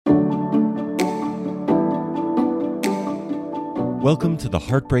Welcome to the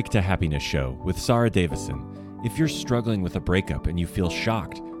Heartbreak to Happiness Show with Sarah Davison. If you're struggling with a breakup and you feel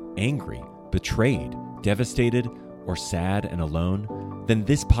shocked, angry, betrayed, devastated, or sad and alone, then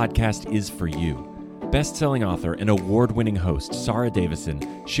this podcast is for you. Best-selling author and award-winning host Sarah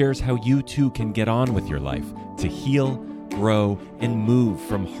Davison shares how you too can get on with your life to heal, grow, and move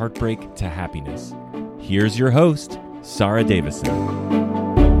from heartbreak to happiness. Here's your host, Sarah Davison.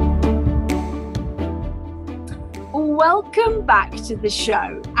 Welcome back to the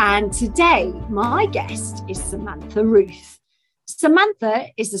show. And today, my guest is Samantha Ruth. Samantha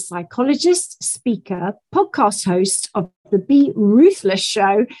is a psychologist, speaker, podcast host of the Be Ruthless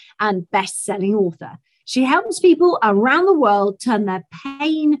show, and best-selling author. She helps people around the world turn their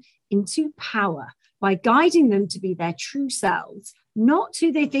pain into power by guiding them to be their true selves, not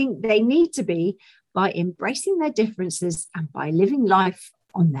who they think they need to be, by embracing their differences and by living life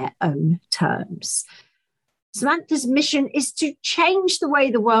on their own terms. Samantha's mission is to change the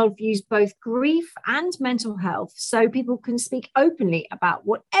way the world views both grief and mental health so people can speak openly about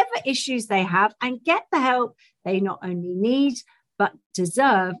whatever issues they have and get the help they not only need, but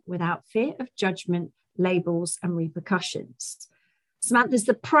deserve without fear of judgment, labels, and repercussions. Samantha's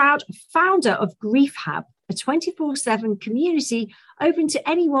the proud founder of Grief Hab, a 24/7 community open to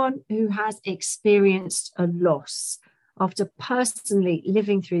anyone who has experienced a loss. After personally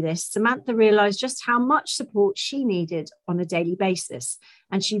living through this, Samantha realized just how much support she needed on a daily basis.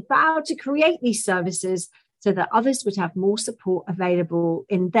 And she vowed to create these services so that others would have more support available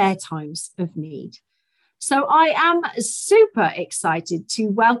in their times of need. So I am super excited to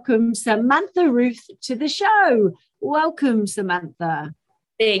welcome Samantha Ruth to the show. Welcome, Samantha.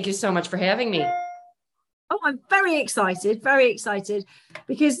 Thank you so much for having me. Oh, I'm very excited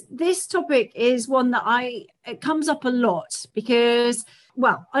because this topic is one that it comes up a lot because,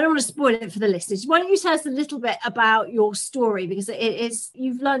 well, I don't want to spoil it for the listeners. Why don't you tell us a little bit about your story? Because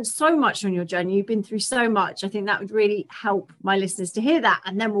you've learned so much on your journey. You've been through so much. I think that would really help my listeners to hear that.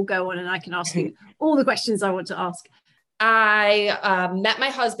 And then we'll go on and I can ask you all the questions I want to ask. I met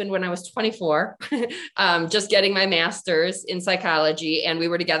my husband when I was 24, just getting my master's in psychology. And we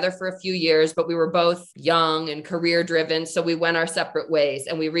were together for a few years, but we were both young and career driven. So we went our separate ways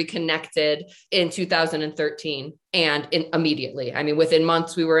and we reconnected in 2013 and immediately. I mean, within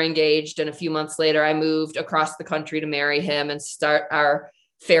months we were engaged. And a few months later, I moved across the country to marry him and start our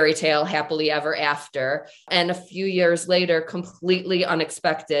fairy tale happily ever after. And a few years later, completely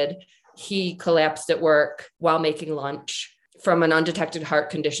unexpected, he collapsed at work while making lunch from an undetected heart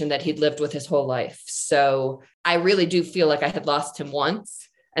condition that he'd lived with his whole life. So I really do feel like I had lost him once.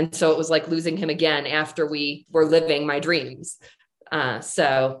 And so it was like losing him again after we were living my dreams.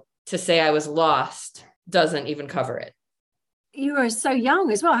 So to say I was lost doesn't even cover it. You were so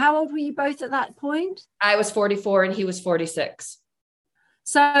young as well. How old were you both at that point? I was 44 and he was 46.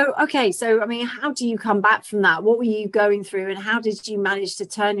 So, okay. So, I mean, how do you come back from that? What were you going through and how did you manage to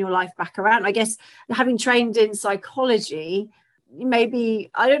turn your life back around? I guess having trained in psychology, maybe,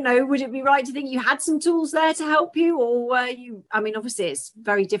 I don't know, would it be right to think you had some tools there to help you? Or were you, I mean, obviously it's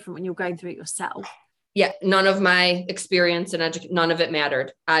very different when you're going through it yourself. Yeah, none of my experience and none of it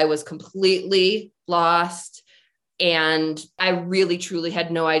mattered. I was completely lost and I really, truly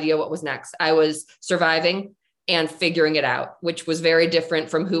had no idea what was next. I was surviving and figuring it out, which was very different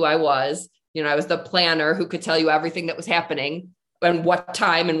from who I was. You know, I was the planner who could tell you everything that was happening and what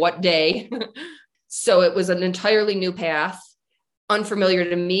time and what day. So it was an entirely new path, unfamiliar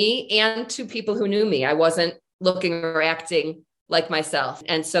to me and to people who knew me. I wasn't looking or acting like myself.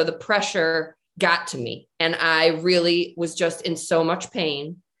 And so the pressure got to me. And I really was just in so much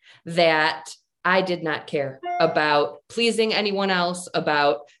pain that I did not care about pleasing anyone else,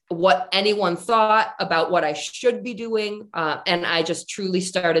 about what anyone thought, about what I should be doing. And I just truly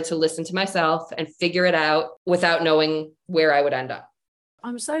started to listen to myself and figure it out without knowing where I would end up.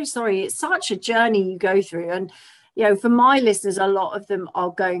 I'm so sorry. It's such a journey you go through. And, you know, for my listeners, a lot of them are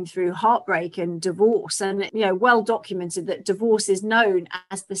going through heartbreak and divorce. And, you know, well documented that divorce is known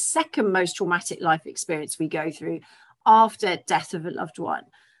as the second most traumatic life experience we go through after death of a loved one.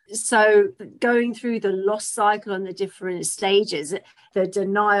 So going through the loss cycle and the different stages, the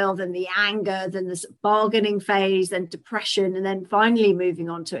denial, then the anger, then the bargaining phase, then depression, and then finally moving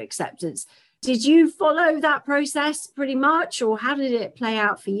on to acceptance. Did you follow that process pretty much, or how did it play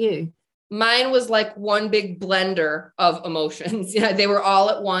out for you? Mine was like one big blender of emotions. Yeah, they were all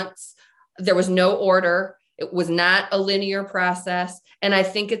at once. There was no order. It was not a linear process. And I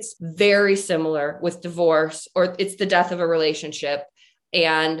think it's very similar with divorce, or it's the death of a relationship.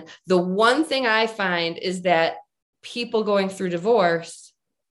 And the one thing I find is that people going through divorce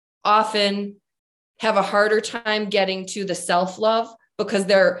often have a harder time getting to the self-love because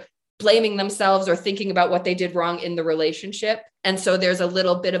they're blaming themselves or thinking about what they did wrong in the relationship. And so there's a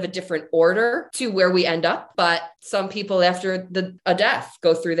little bit of a different order to where we end up. But some people after a death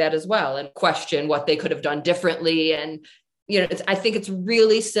go through that as well and question what they could have done differently. And, I think it's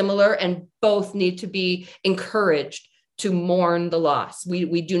really similar, and both need to be encouraged to mourn the loss.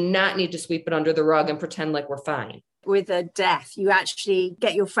 We do not need to sweep it under the rug and pretend like we're fine. With a death, you actually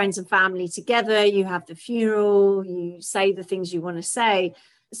get your friends and family together, you have the funeral, you say the things you want to say.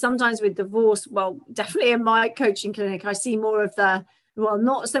 Sometimes with divorce, well, definitely in my coaching clinic, I see more of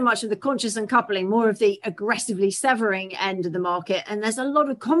not so much of the conscious uncoupling, more of the aggressively severing end of the market. And there's a lot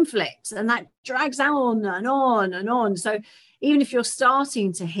of conflict, and that drags on and on and on. So even if you're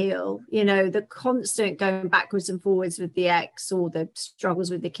starting to heal, the constant going backwards and forwards with the ex or the struggles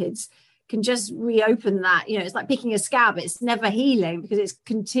with the kids can just reopen that. It's like picking a scab. It's never healing because it's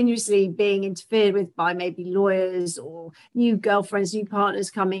continuously being interfered with by maybe lawyers or new girlfriends, new partners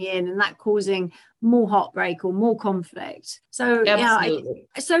coming in, and that causing more heartbreak or more conflict. So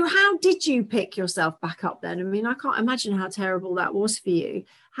so how did you pick yourself back up then? I mean, I can't imagine how terrible that was for you.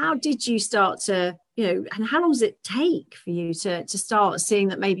 How did you start to, and how long does it take for you to start seeing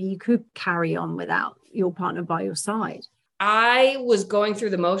that maybe you could carry on without your partner by your side? I was going through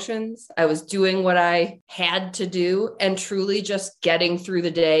the motions. I was doing what I had to do and truly just getting through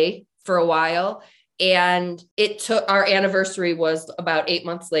the day for a while. And our anniversary was about 8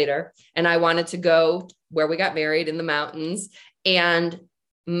 months later. And I wanted to go where we got married in the mountains. And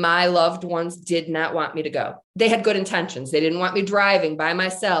my loved ones did not want me to go. They had good intentions. They didn't want me driving by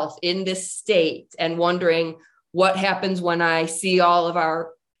myself in this state and wondering what happens when I see all of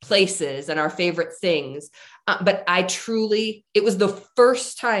our places and our favorite things. But it was the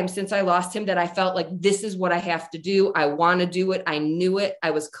first time since I lost him that I felt like this is what I have to do. I want to do it. I knew it.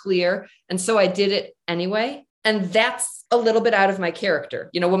 I was clear. And so I did it anyway. And that's a little bit out of my character.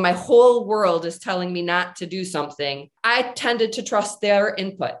 When my whole world is telling me not to do something, I tended to trust their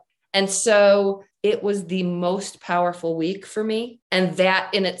input. And so it was the most powerful week for me. And that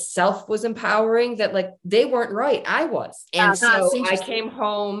in itself was empowering, that like they weren't right. I was. And so I came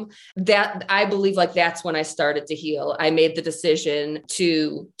home. That I believe like that's when I started to heal. I made the decision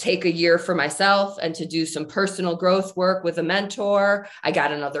to take a year for myself and to do some personal growth work with a mentor. I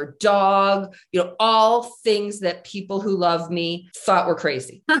got another dog, all things that people who love me thought were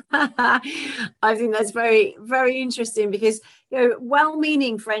crazy. I think that's very, very interesting because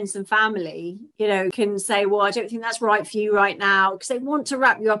well-meaning friends and family, can say, well, I don't think that's right for you right now, because they want to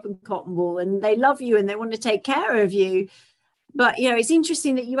wrap you up in cotton wool and they love you and they want to take care of you. But, it's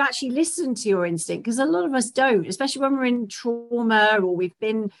interesting that you actually listen to your instinct, because a lot of us don't, especially when we're in trauma or we've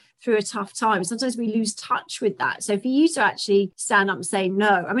been through a tough time. Sometimes we lose touch with that. So for you to actually stand up and say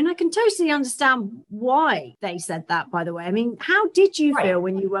no, I mean, I can totally understand why they said that, by the way. I mean, how did you feel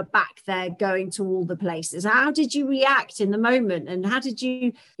when you were back there going to all the places? How did you react in the moment? And how did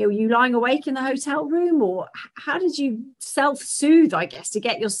you, were you lying awake in the hotel room, or how did you self-soothe, I guess, to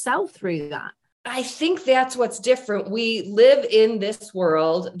get yourself through that? I think that's what's different. We live in this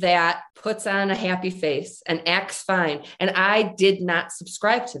world that puts on a happy face and acts fine. And I did not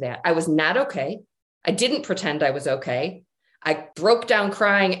subscribe to that. I was not okay. I didn't pretend I was okay. I broke down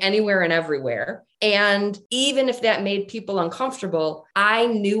crying anywhere and everywhere. And even if that made people uncomfortable, I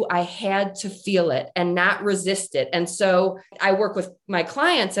knew I had to feel it and not resist it. And so I work with my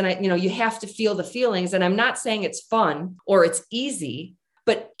clients and you have to feel the feelings. And I'm not saying it's fun or it's easy.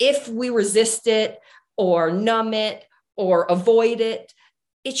 But if we resist it or numb it or avoid it,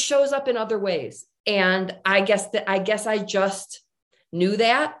 it shows up in other ways. And I guess I just knew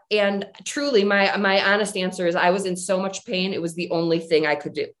that. And truly, my honest answer is I was in so much pain. It was the only thing I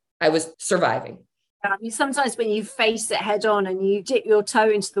could do. I was surviving. I mean, sometimes when you face it head on and you dip your toe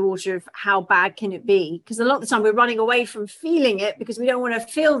into the water of how bad can it be? Because a lot of the time we're running away from feeling it because we don't want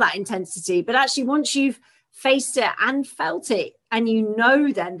to feel that intensity. But actually, once you've faced it and felt it, and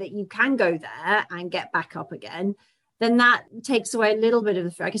then that you can go there and get back up again, then that takes away a little bit of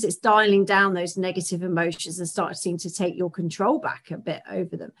the fear. I guess it's dialing down those negative emotions and starting to take your control back a bit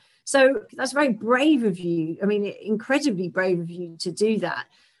over them. So that's very brave of you. I mean, incredibly brave of you to do that.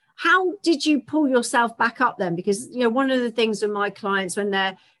 How did you pull yourself back up then? Because, one of the things with my clients when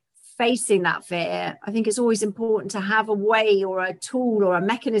they're facing that fear, I think it's always important to have a way or a tool or a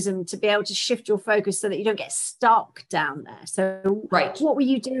mechanism to be able to shift your focus so that you don't get stuck down there. So what were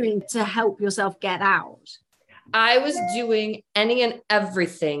you doing to help yourself get out? I was doing any and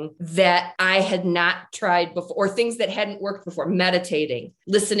everything that I had not tried before, or things that hadn't worked before. Meditating,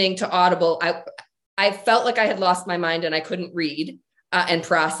 listening to Audible. I felt like I had lost my mind and I couldn't read. and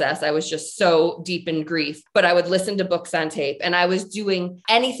process. I was just so deep in grief, but I would listen to books on tape, and I was doing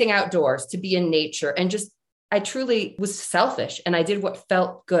anything outdoors to be in nature. And just, I truly was selfish, and I did what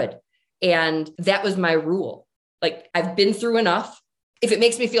felt good. And that was my rule. Like, I've been through enough. If it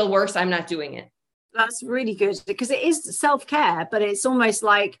makes me feel worse, I'm not doing it. That's really good, because it is self-care, but it's almost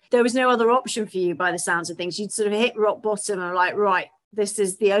like there was no other option for you by the sounds of things. You'd sort of hit rock bottom and like, right, this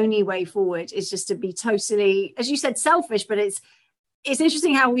is the only way forward, is just to be totally, as you said, selfish, but it's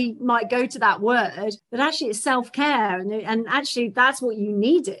interesting how we might go to that word, but actually it's self-care. And actually that's what you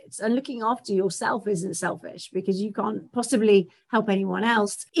needed. And looking after yourself isn't selfish, because you can't possibly help anyone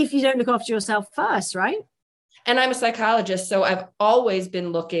else if you don't look after yourself first, right? And I'm a psychologist, so I've always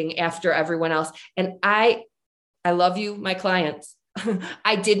been looking after everyone else. And I love you, my clients.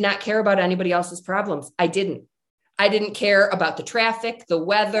 I did not care about anybody else's problems. I didn't care about the traffic, the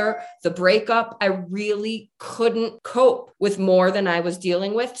weather, the breakup. I really couldn't cope with more than I was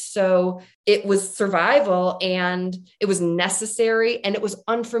dealing with. So it was survival, and it was necessary, and it was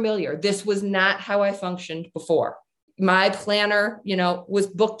unfamiliar. This was not how I functioned before. My planner, was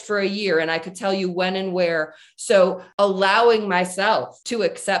booked for a year, and I could tell you when and where. So allowing myself to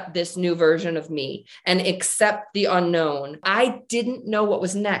accept this new version of me and accept the unknown. I didn't know what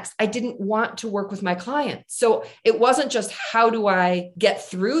was next. I didn't want to work with my clients. So it wasn't just, how do I get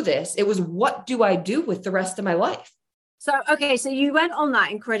through this? It was, what do I do with the rest of my life? So, okay. So you went on that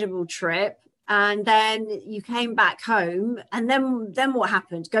incredible trip, and then you came back home, and then what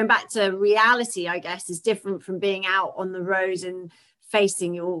happened? Going back to reality, I guess, is different from being out on the road and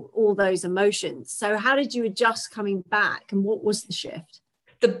facing all those emotions. So how did you adjust coming back, and what was the shift?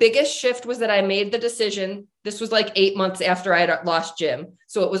 The biggest shift was that I made the decision. This was like 8 months after I had lost Jim.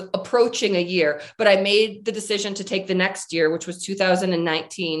 So it was approaching a year, but I made the decision to take the next year, which was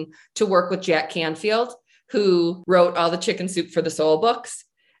 2019, to work with Jack Canfield, who wrote all the Chicken Soup for the Soul books.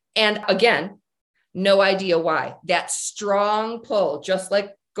 And again, no idea why. That strong pull, just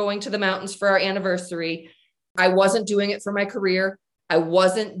like going to the mountains for our anniversary. I wasn't doing it for my career. I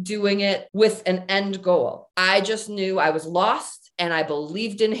wasn't doing it with an end goal. I just knew I was lost, and I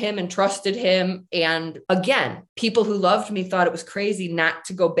believed in him and trusted him. And again, people who loved me thought it was crazy not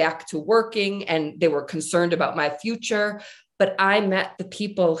to go back to working, and they were concerned about my future. But I met the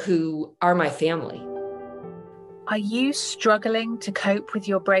people who are my family. Are you struggling to cope with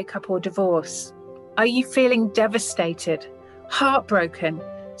your breakup or divorce? Are you feeling devastated, heartbroken,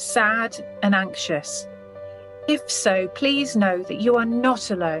 sad, and anxious? If so, please know that you are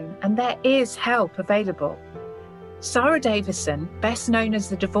not alone, and there is help available. Sarah Davison, best known as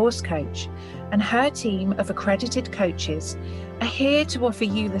the Divorce Coach, and her team of accredited coaches are here to offer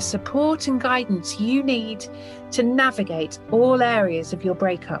you the support and guidance you need to navigate all areas of your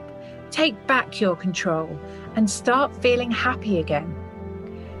breakup, take back your control, and start feeling happy again.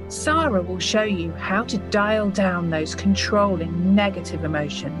 Sarah will show you how to dial down those controlling negative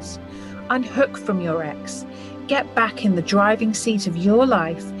emotions, unhook from your ex, get back in the driving seat of your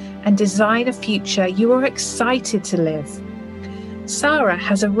life, and design a future you are excited to live. Sarah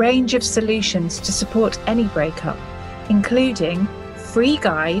has a range of solutions to support any breakup, including free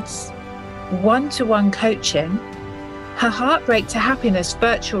guides, one-to-one coaching, her Heartbreak to Happiness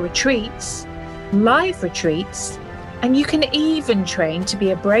virtual retreats, live retreats, and you can even train to be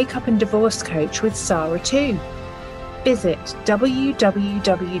a breakup and divorce coach with Sarah too. Visit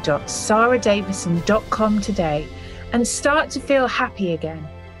www.sarahdavison.com today and start to feel happy again.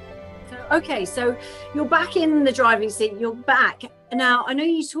 Okay, so you're back in the driving seat, you're back. Now, I know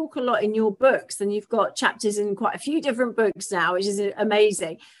you talk a lot in your books, and you've got chapters in quite a few different books now, which is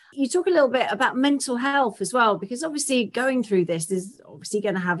amazing. You talk a little bit about mental health as well, because obviously going through this is obviously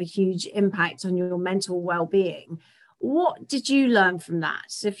going to have a huge impact on your mental well-being. What did you learn from that?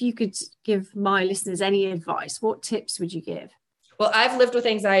 So if you could give my listeners any advice, what tips would you give? Well, I've lived with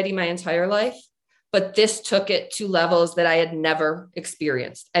anxiety my entire life, but this took it to levels that I had never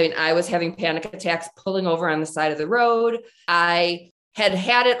experienced. I mean, I was having panic attacks, pulling over on the side of the road. I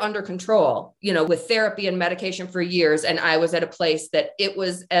had it under control, with therapy and medication for years. And I was at a place that it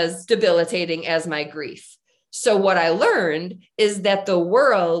was as debilitating as my grief. So what I learned is that the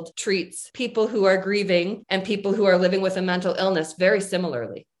world treats people who are grieving and people who are living with a mental illness very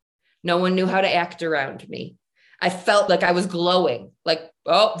similarly. No one knew how to act around me. I felt like I was glowing, like,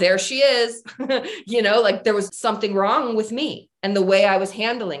 oh, there she is, like there was something wrong with me and the way I was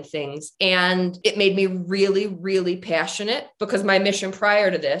handling things. And it made me really, really passionate, because my mission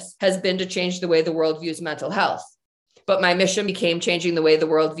prior to this has been to change the way the world views mental health. But my mission became changing the way the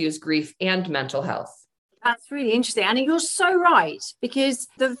world views grief and mental health. That's really interesting. And you're so right, because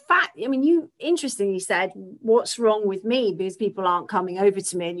the fact, I mean, you interestingly said, what's wrong with me? Because people aren't coming over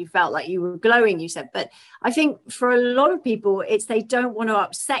to me, and you felt like you were glowing, you said. But I think for a lot of people, it's they don't want to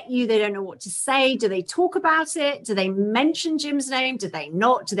upset you. They don't know what to say. Do they talk about it? Do they mention Jim's name? Do they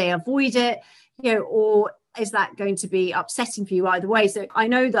not? Do they avoid it? Or is that going to be upsetting for you either way? So I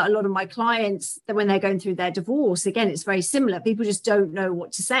know that a lot of my clients, that when they're going through their divorce, again, it's very similar. People just don't know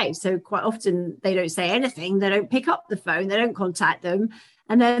what to say. So quite often they don't say anything. They don't pick up the phone. They don't contact them.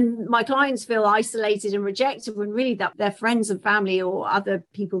 And then my clients feel isolated and rejected when really that their friends and family or other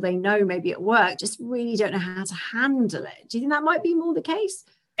people they know, maybe at work, just really don't know how to handle it. Do you think that might be more the case?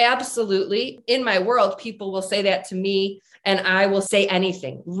 Absolutely. In my world, people will say that to me, and I will say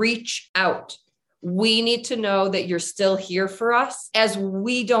anything. Reach out. We need to know that you're still here for us, as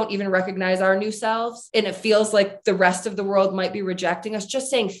we don't even recognize our new selves. And it feels like the rest of the world might be rejecting us.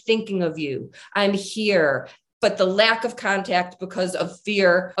 Just saying, thinking of you, I'm here. But the lack of contact because of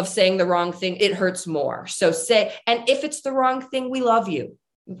fear of saying the wrong thing, it hurts more. So say, and if it's the wrong thing, we love you.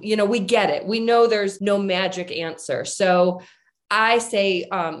 We get it. We know there's no magic answer. So I say,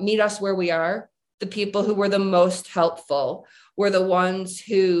 meet us where we are. The people who were the most helpful were the ones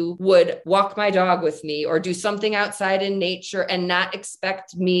who would walk my dog with me or do something outside in nature and not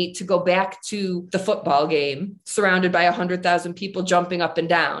expect me to go back to the football game surrounded by 100,000 people jumping up and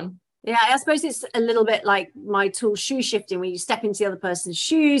down. Yeah, I suppose it's a little bit like my tool shoe shifting, where you step into the other person's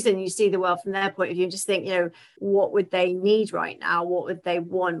shoes and you see the world from their point of view and just think, what would they need right now? What would they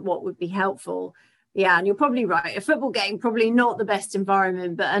want? What would be helpful? Yeah, and you're probably right. A football game, probably not the best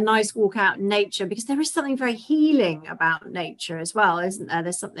environment, but a nice walk out in nature, because there is something very healing about nature as well, isn't there?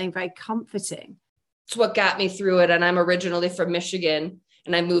 There's something very comforting. It's what got me through it. And I'm originally from Michigan,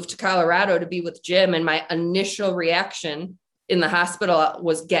 and I moved to Colorado to be with Jim. And my initial reaction in the hospital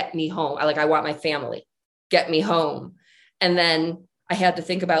was, get me home. I want my family, get me home. And then I had to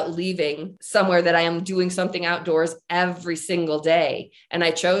think about leaving somewhere that I am doing something outdoors every single day. And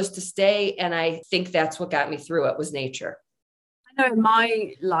I chose to stay. And I think that's what got me through it, was nature. I know in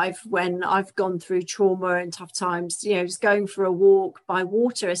my life, when I've gone through trauma and tough times, just going for a walk by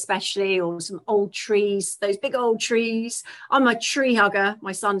water, especially, or some old trees, those big old trees. I'm a tree hugger.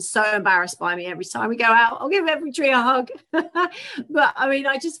 My son's so embarrassed by me every time we go out. I'll give every tree a hug. But I mean,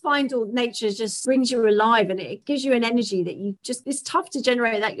 I just find all nature just brings you alive, and it gives you an energy that it's tough to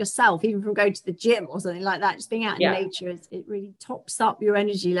generate that yourself, even from going to the gym or something like that. Just being out in nature, it really tops up your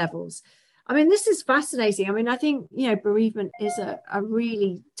energy levels. I mean, this is fascinating. I mean, I think, bereavement is a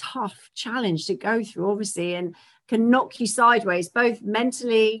really tough challenge to go through, obviously, and can knock you sideways, both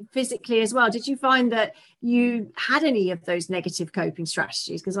mentally, physically as well. Did you find that you had any of those negative coping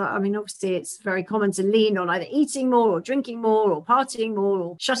strategies? Because, I mean, obviously, it's very common to lean on either eating more or drinking more or partying more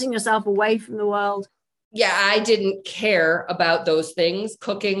or shutting yourself away from the world. Yeah, I didn't care about those things.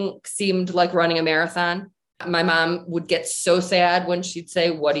 Cooking seemed like running a marathon. My mom would get so sad when she'd say,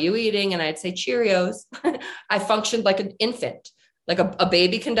 "What are you eating?" And I'd say Cheerios. I functioned like an infant, like a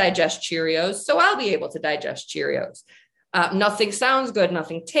baby can digest Cheerios. So I'll be able to digest Cheerios. Nothing sounds good.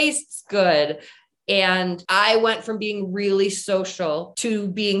 Nothing tastes good. And I went from being really social to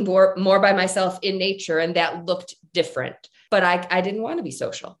being more by myself in nature. And that looked different, but I didn't want to be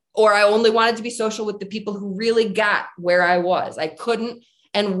social, or I only wanted to be social with the people who really got where I was. I couldn't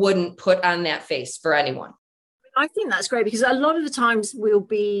and wouldn't put on that face for anyone. I think that's great, because a lot of the times we'll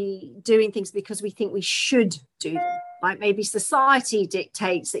be doing things because we think we should do them. Like maybe society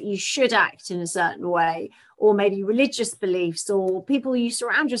dictates that you should act in a certain way, or maybe religious beliefs, or people you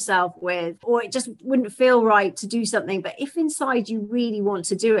surround yourself with, or it just wouldn't feel right to do something. But if inside you really want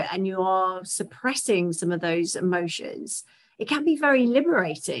to do it and you are suppressing some of those emotions, it can be very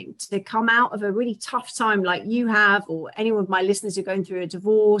liberating to come out of a really tough time like you have, or any of my listeners who are going through a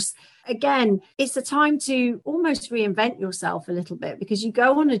divorce. Again, it's a time to almost reinvent yourself a little bit, because you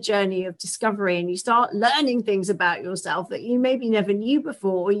go on a journey of discovery and you start learning things about yourself that you maybe never knew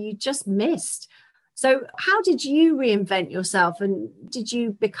before, or you just missed. So how did you reinvent yourself, and did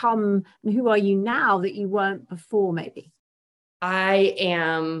you become, who are you now that you weren't before maybe? I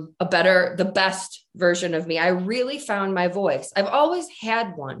am the best version of me. I really found my voice. I've always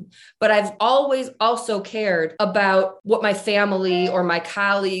had one, but I've always also cared about what my family or my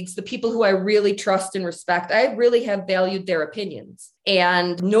colleagues, the people who I really trust and respect, I really have valued their opinions,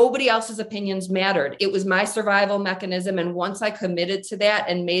 and nobody else's opinions mattered. It was my survival mechanism. And once I committed to that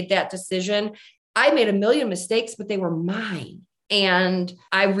and made that decision, I made a million mistakes, but they were mine. And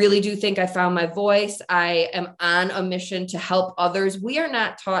I really do think I found my voice. I am on a mission to help others. We are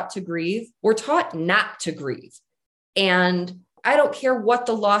not taught to grieve. We're taught not to grieve. And I don't care what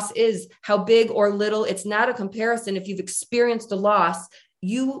the loss is, how big or little, it's not a comparison. If you've experienced a loss,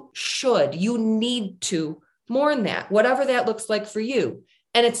 you need to mourn that, whatever that looks like for you.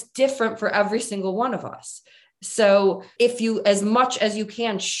 And it's different for every single one of us. So if you, as much as you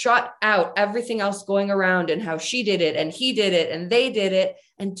can, shut out everything else going around and how she did it and he did it and they did it,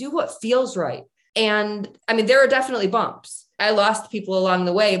 and do what feels right. And I mean, there are definitely bumps. I lost people along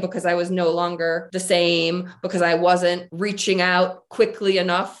the way because I was no longer the same, because I wasn't reaching out quickly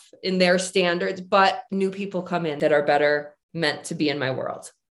enough in their standards, but new people come in that are better meant to be in my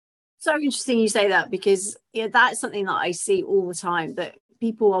world. So interesting you say that, because that's something that I see all the time, that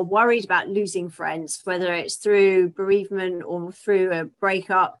people are worried about losing friends, whether it's through bereavement or through a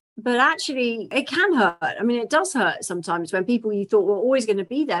breakup. But actually, it can hurt. I mean, it does hurt sometimes when people you thought were always going to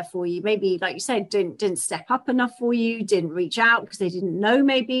be there for you, maybe, like you said, didn't step up enough for you, didn't reach out because they didn't know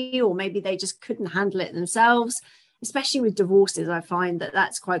maybe, or maybe they just couldn't handle it themselves. Especially with divorces, I find that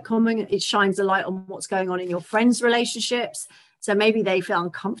that's quite common. It shines a light on what's going on in your friends' relationships. So maybe they feel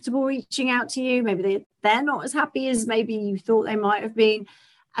uncomfortable reaching out to you. Maybe they're not as happy as maybe you thought they might have been.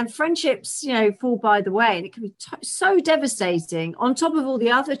 And friendships, fall by the way. And it can be so devastating on top of all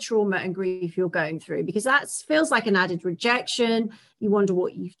the other trauma and grief you're going through, because that feels like an added rejection. You wonder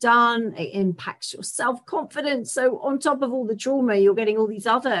what you've done. It impacts your self-confidence. So on top of all the trauma, you're getting all these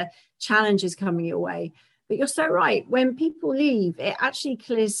other challenges coming your way. But you're so right. When people leave, it actually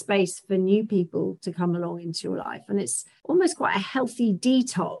clears space for new people to come along into your life. And it's almost quite a healthy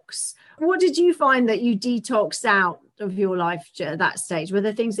detox. What did you find that you detoxed out of your life at that stage? Were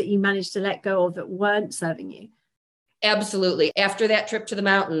there things that you managed to let go of that weren't serving you? Absolutely. After that trip to the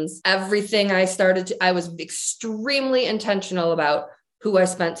mountains, everything I was extremely intentional about who I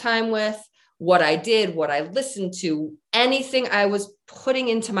spent time with, what I did, what I listened to, anything I was putting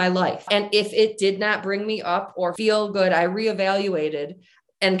into my life. And if it did not bring me up or feel good, I reevaluated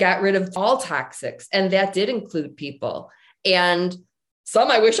and got rid of all toxics. And that did include people. And some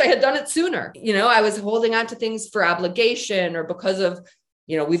I wish I had done it sooner. I was holding on to things for obligation or because of,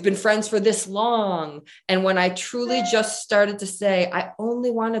 we've been friends for this long. And when I truly just started to say, I only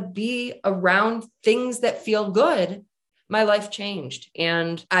want to be around things that feel good, my life changed.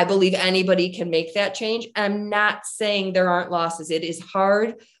 And I believe anybody can make that change. I'm not saying there aren't losses. It is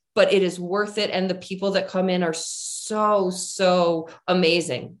hard, but it is worth it. And the people that come in are so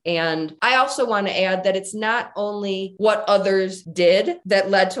amazing. And I also want to add that it's not only what others did that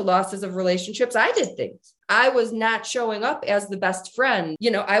led to losses of relationships. I did things. I was not showing up as the best friend.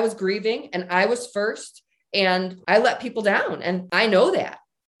 I was grieving and I was first, and I let people down. And I know that.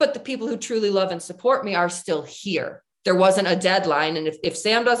 But the people who truly love and support me are still here. There wasn't a deadline. And if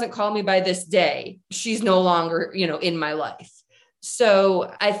Sam doesn't call me by this day, she's no longer, in my life.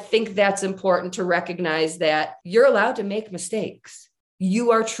 So I think that's important to recognize that you're allowed to make mistakes. You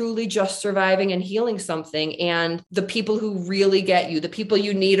are truly just surviving and healing something. And the people who really get you, the people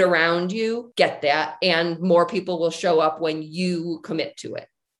you need around you, get that. And more people will show up when you commit to it.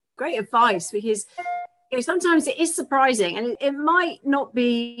 Great advice, because sometimes it is surprising, and it might not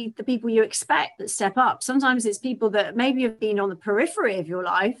be the people you expect that step up. Sometimes it's people that maybe have been on the periphery of your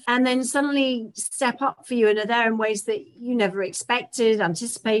life and then suddenly step up for you and are there in ways that you never expected,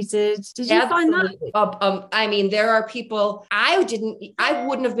 anticipated. Did you find that? I mean, there are people I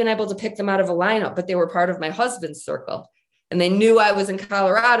wouldn't have been able to pick them out of a lineup, but they were part of my husband's circle. And they knew I was in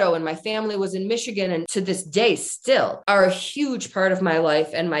Colorado and my family was in Michigan, and to this day still are a huge part of my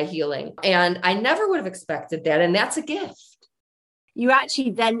life and my healing. And I never would have expected that. And that's a gift. You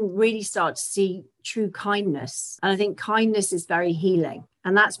actually then really start to see true kindness. And I think kindness is very healing.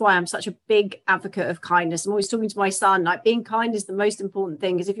 And that's why I'm such a big advocate of kindness. I'm always talking to my son, like, being kind is the most important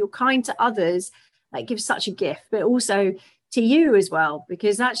thing, because if you're kind to others, that gives such a gift, but also to you as well.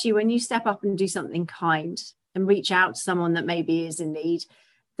 Because actually, when you step up and do something kind and reach out to someone that maybe is in need,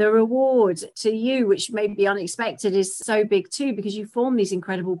 the reward to you, which may be unexpected, is so big too, because you form these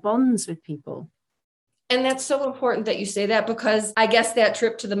incredible bonds with people. And that's so important that you say that, because I guess that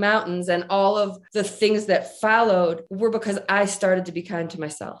trip to the mountains and all of the things that followed were because I started to be kind to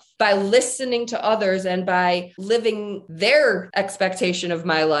myself by listening to others and by living their expectation of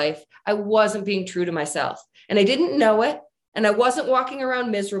my life. I wasn't being true to myself, and I didn't know it. And I wasn't walking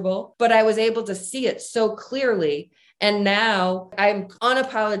around miserable, but I was able to see it so clearly. And now I'm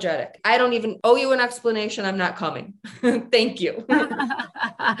unapologetic. I don't even owe you an explanation. I'm not coming. Thank you.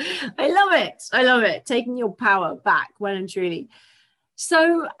 I love it. I love it. Taking your power back, well and truly.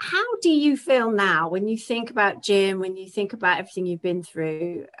 So how do you feel now when you think about Jim, when you think about everything you've been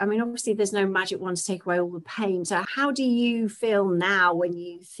through? I mean, obviously there's no magic wand to take away all the pain. So how do you feel now when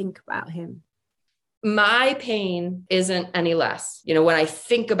you think about him? My pain isn't any less. When I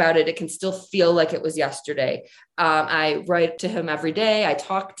think about it, it can still feel like it was yesterday. I write to him every day. I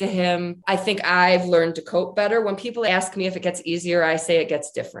talk to him. I think I've learned to cope better. When people ask me if it gets easier, I say it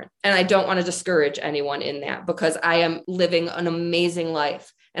gets different. And I don't want to discourage anyone in that, because I am living an amazing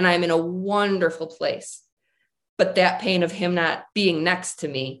life and I'm in a wonderful place. But that pain of him not being next to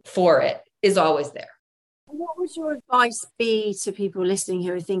me for it is always there. What would your advice be to people listening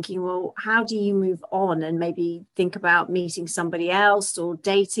who are thinking, well, how do you move on and maybe think about meeting somebody else or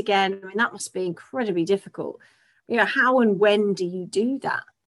date again? I mean, that must be incredibly difficult. How and when do you do that?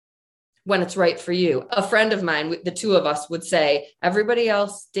 When it's right for you. A friend of mine, the two of us, would say, everybody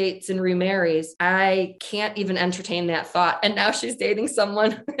else dates and remarries. I can't even entertain that thought. And now she's dating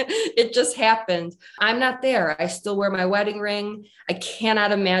someone. It just happened. I'm not there. I still wear my wedding ring. I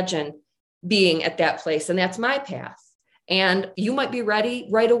cannot imagine being at that place. And that's my path. And you might be ready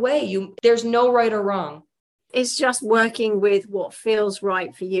right away. There's no right or wrong. It's just working with what feels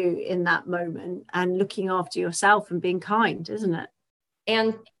right for you in that moment and looking after yourself and being kind, isn't it?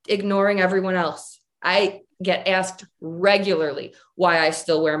 And ignoring everyone else. I get asked regularly why I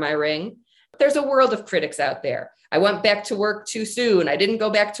still wear my ring. There's a world of critics out there. I went back to work too soon. I didn't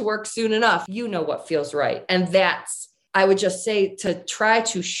go back to work soon enough. You know what feels right. And I would just say to try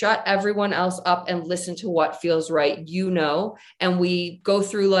to shut everyone else up and listen to what feels right, and we go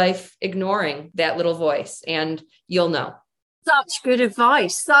through life ignoring that little voice, and you'll know. Such good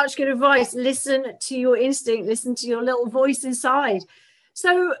advice. Listen to your instinct, listen to your little voice inside.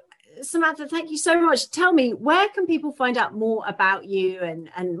 So, Samantha, thank you so much. Tell me, where can people find out more about you and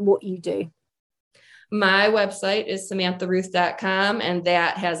what you do? My website is samantharuth.com, and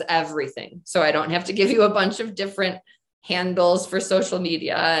that has everything. So I don't have to give you a bunch of different handles for social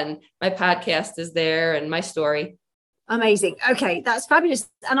media, and my podcast is there and my story. Amazing. Okay, that's fabulous.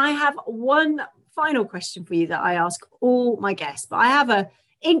 And I have one final question for you that I ask all my guests, but I have an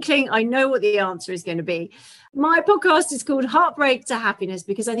inkling I know what the answer is going to be. My podcast is called Heartbreak to Happiness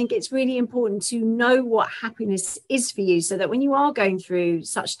because I think it's really important to know what happiness is for you, so that when you are going through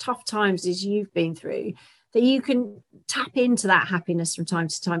such tough times as you've been through, that you can tap into that happiness from time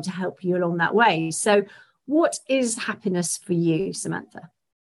to time to help you along that way. So what is happiness for you, Samantha?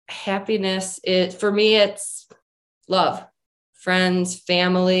 Happiness for me, it's love, friends,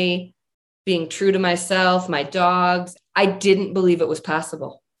 family, being true to myself, my dogs. I didn't believe it was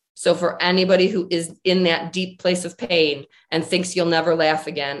possible. So for anybody who is in that deep place of pain and thinks you'll never laugh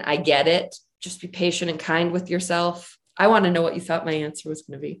again, I get it. Just be patient and kind with yourself. I want to know what you thought my answer was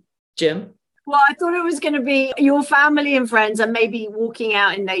going to be. Jim? Well, I thought it was going to be your family and friends, and maybe walking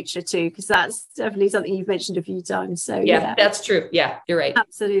out in nature too, because that's definitely something you've mentioned a few times. So yeah, that's true. Yeah, you're right.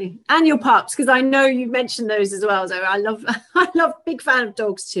 Absolutely. And your pups, because I know you've mentioned those as well. So I love big fan of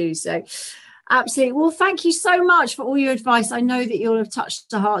dogs too. So absolutely. Well, thank you so much for all your advice. I know that you'll have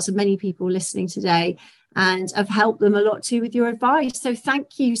touched the hearts of many people listening today and have helped them a lot too with your advice. So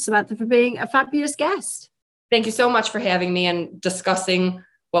thank you, Samantha, for being a fabulous guest. Thank you so much for having me and discussing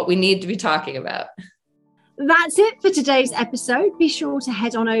what we need to be talking about. That's it for today's episode. Be sure to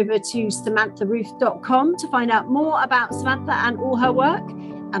head on over to samantharuth.com to find out more about Samantha and all her work.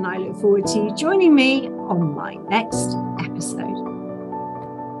 And I look forward to you joining me on my next episode.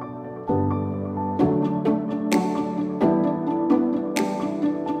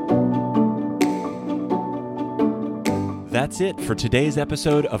 That's it for today's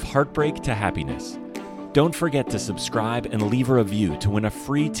episode of Heartbreak to Happiness. Don't forget to subscribe and leave a review to win a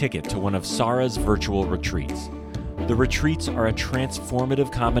free ticket to one of Sarah's virtual retreats. The retreats are a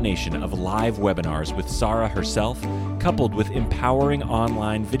transformative combination of live webinars with Sarah herself, coupled with empowering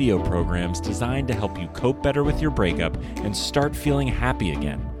online video programs designed to help you cope better with your breakup and start feeling happy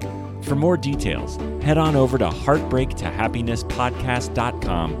again. For more details, head on over to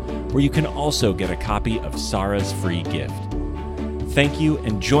heartbreaktohappinesspodcast.com, where you can also get a copy of Sarah's free gift. Thank you,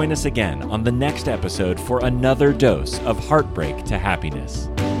 and join us again on the next episode for another dose of Heartbreak to Happiness.